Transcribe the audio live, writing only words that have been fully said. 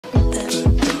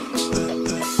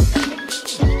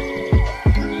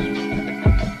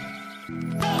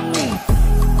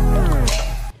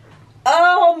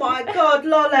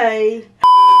lolly.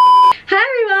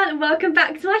 Hi everyone and welcome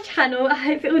back to my channel. I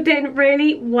hope you're all doing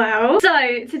really well.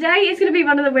 So today is going to be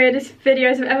one of the weirdest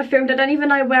videos I've ever filmed. I don't even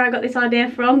know where I got this idea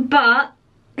from, but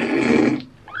as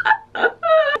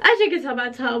you can tell by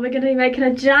the title, we're going to be making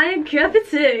a giant cup of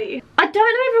tea. I don't know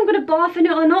if I'm going to bath in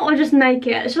it or not, or just make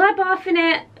it. Shall I bath in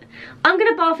it? I'm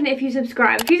going to bath in it if you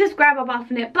subscribe. If you subscribe, I'll bath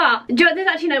in it. But there's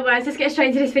actually no words. Let's get straight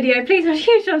into this video. Please have a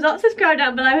huge thumbs up, subscribe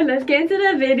down below, and let's get into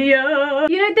the video.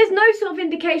 You know, there's no sort of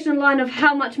indication online of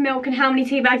how much milk and how many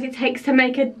tea bags it takes to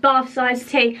make a bath size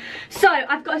tea. So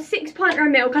I've got a 6-pinter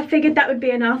of milk. I figured that would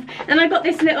be enough. And I got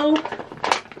this little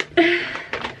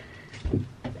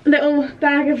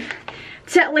bag of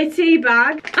Tetley tea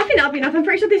bag. I think that'll be enough. I'm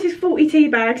pretty sure this is 40 tea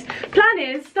bags. Plan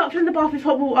is start filling the bath with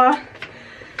hot water,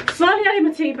 slowly adding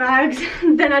my tea bags,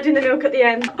 then adding the milk at the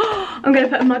end. I'm going to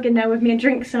put a mug in there with me and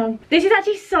drink some. This is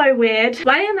actually so weird.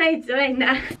 Why am I doing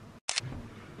that?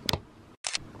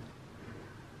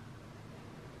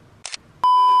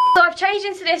 So I've changed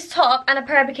into this top and a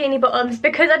pair of bikini bottoms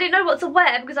because I didn't know what to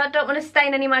wear because I don't want to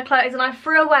stain any of my clothes, and I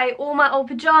threw away all my old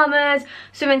pyjamas,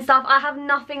 swimming stuff. I have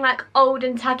nothing like old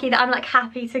and tacky that I'm like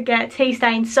happy to get tea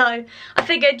stained. So I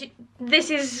figured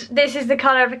this is the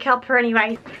colour of a cuppa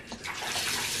anyway.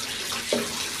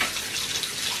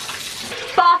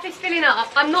 Bath is filling up.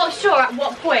 I'm not sure at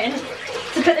what point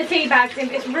to put the tea bags in.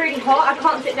 It's really hot. I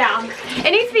can't sit down.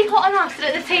 It needs to be hot enough so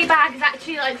that the tea bags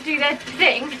actually like do their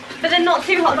thing, but they're not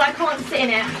too hot that I can't sit in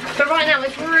it. But right now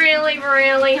it's really,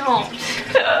 really hot.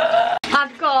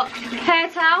 I've got hair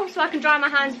towel so I can dry my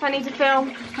hands if I need to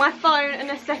film. My phone, a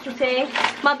necessity.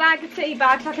 My bag of tea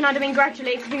bags so I can add them in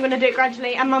gradually because I'm going to do it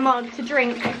gradually. And my mug to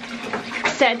drink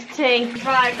said tea.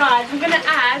 Right guys, I'm going to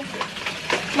add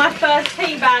my first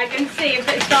tea bag and see if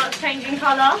it starts changing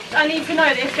colour. I need to know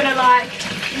that it's gonna like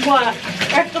work,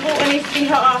 or if the water needs to be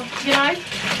hotter, you know?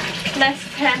 Let's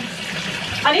test.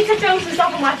 I need to film some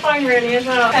stuff on my phone really as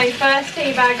well. Okay, first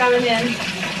tea bag going in.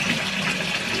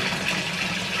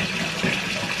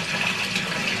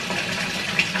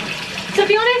 To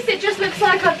be honest, it just looks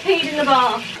like I've peed in the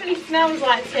bath. It really smells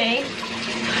like tea.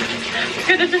 I'm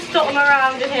gonna just dot them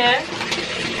around in here.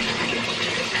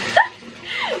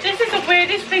 This is the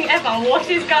weirdest thing ever. What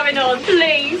is going on?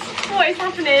 Please, what is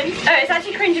happening? Oh, it's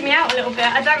actually cringing me out a little bit.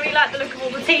 I don't really like the look of all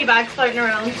the tea bags floating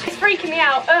around. It's freaking me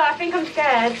out. Oh, I think I'm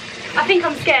scared. I think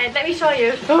I'm scared. Let me show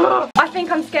you. I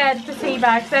think I'm scared of the tea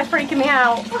bags. They're freaking me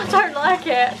out. I don't like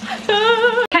it.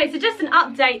 Okay, so just an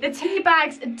update. The tea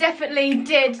bags definitely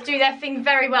did do their thing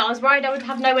very well. I was worried I would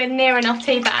have nowhere near enough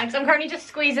tea bags. I'm currently just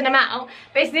squeezing them out,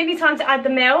 but it's nearly time to add the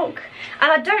milk.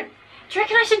 And I don't... Do you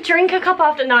reckon I should drink a cup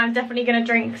after? No, I'm definitely going to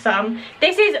drink some.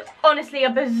 This is honestly a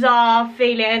bizarre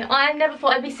feeling. I never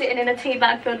thought I'd be sitting in a tea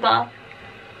bag filled bath.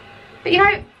 But you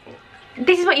know,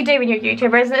 this is what you do when you're a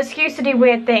YouTuber. It's an excuse to do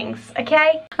weird things,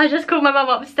 okay? I just called my mum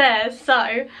upstairs, so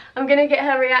I'm going to get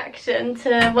her reaction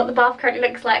to what the bath currently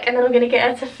looks like, and then I'm going to get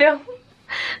her to film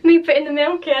me putting the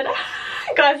milk in.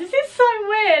 Guys, this is so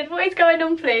weird. What is going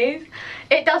on, please?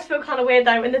 It does feel kind of weird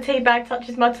though when the tea bag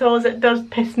touches my tools. It does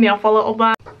piss me off a little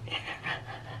bit.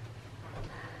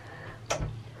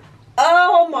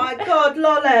 Oh my god,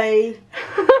 lolly.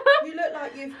 You look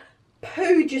like you've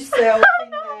pooed yourself in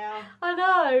there. I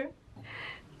know.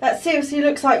 That seriously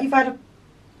looks like you've had a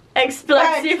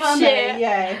explosive tummy, shit.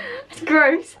 yeah. It's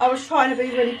gross. I was trying to be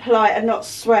really polite and not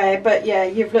swear, but yeah,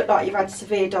 you've looked like you've had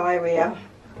severe diarrhea.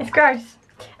 It's gross.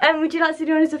 Would you like to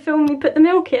do one as a film me put the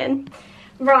milk in?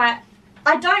 Right.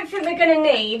 I don't think we're going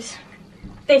to need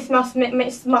this much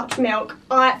milk.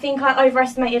 I think I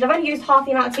overestimated. I've only used half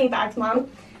the amount of tea bags, Mum.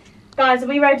 Guys, are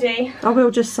we ready? I will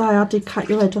just say I did cut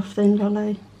your head off then,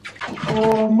 lolly.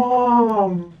 Oh,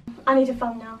 Mum. I need a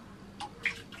thumbnail.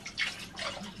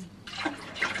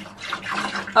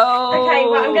 Oh. Okay,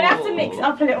 right, I'm going to have to mix it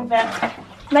up a little bit.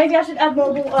 Maybe I should add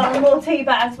more water and more tea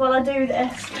bags while I do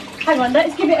this. Hang on,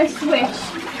 let's give it a swish.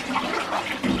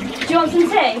 Do you want some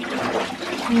tea?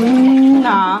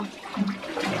 Nah.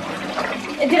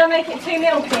 Did I make it too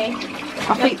milky?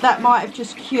 I think that might have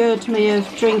just cured me of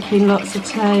drinking lots of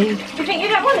tea. Do you think you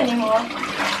don't want any more?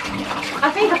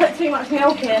 I think I put too much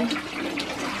milk in.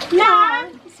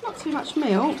 No, it's not too much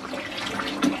milk.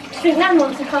 I think Nan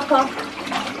wants a cuppa.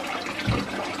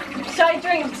 Shall I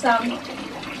drink some?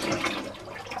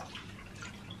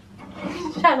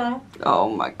 Shall I? Oh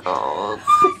my god.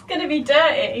 It's gonna be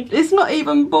dirty. It's not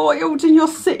even boiled and you're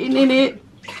sitting in it.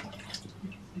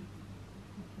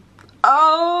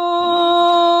 Oh!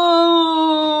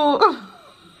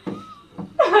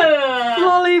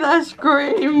 Lolly, that's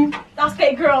grim. That's a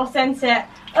bit gross, isn't it?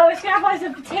 Oh, it's going to have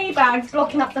loads of tea bags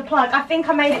blocking up the plug. I think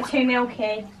I made it too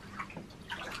milky.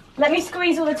 Let me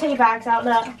squeeze all the tea bags out,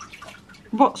 look.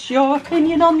 What's your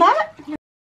opinion on that? You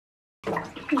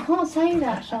can't say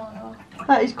that, Charlotte.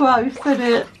 That is gross, isn't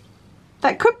it?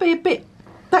 That could be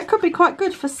quite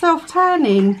good for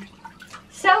self-tanning.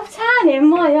 Self-tanning?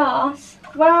 My ass.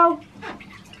 Well,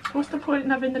 What's the point in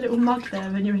having the little mug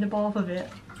there when you're in the bath of it?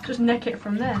 Just neck it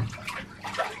from there.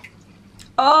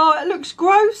 Oh, it looks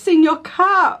gross in your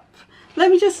cup.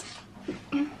 Let me just...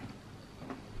 Come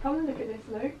and look at this,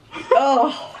 Luke.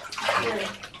 Oh.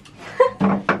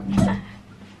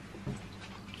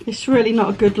 It's really not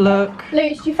a good look.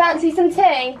 Luke, do you fancy some tea?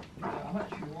 I'm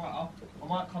actually alright. I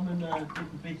might come and get a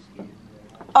biscuit.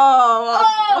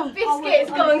 Oh,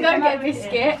 Biscuits, go and go get a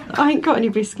biscuit. I ain't got any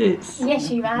biscuits. Yes,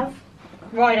 you have.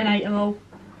 Right, and ate them all.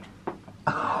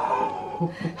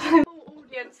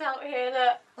 Audience out here,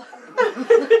 look.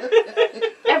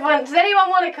 Everyone, does anyone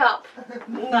want a cup?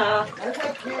 Nah.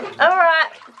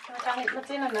 Alright. I don't eat my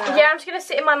dinner now. Yeah, I'm just going to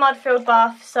sit in my mud-filled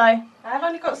bath, so... How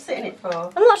long you got to sit in it for?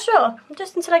 I'm not sure.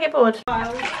 Just until I get bored.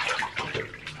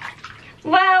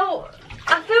 Well,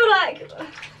 I feel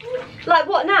like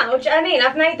what now? Do you know what I mean?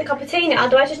 I've made the cup of tea now.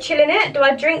 Do I just chill in it? Do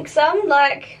I drink some?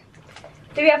 Like,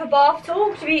 do we have a bath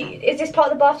talk? Is this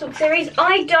part of the bath talk series?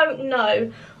 I don't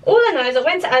know. All I know is I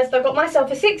went to Asda, got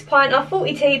myself a 6-pinter,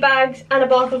 40 tea bags, and a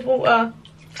bath of water.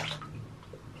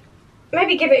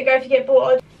 Maybe give it a go if you get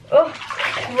bored. Oh,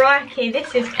 crikey,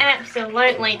 this is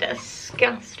absolutely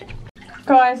disgusting.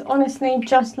 Guys, honestly,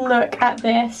 just look at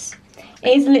this.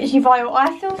 It is literally vile.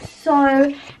 I feel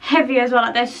so heavy as well.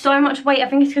 Like, there's so much weight. I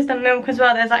think it's because the milk as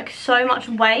well. There's like so much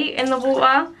weight in the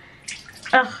water.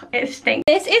 Ugh, it stinks.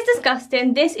 This is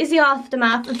disgusting. This is the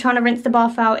aftermath of trying to rinse the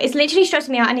bath out. It's literally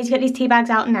stressing me out. I need to get these tea bags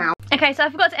out now. Okay, so I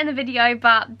forgot to end the video,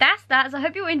 but that's that. So I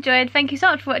hope you all enjoyed. Thank you so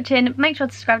much for watching. Make sure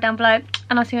to subscribe down below,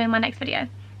 and I'll see you in my next video.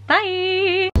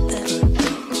 Bye!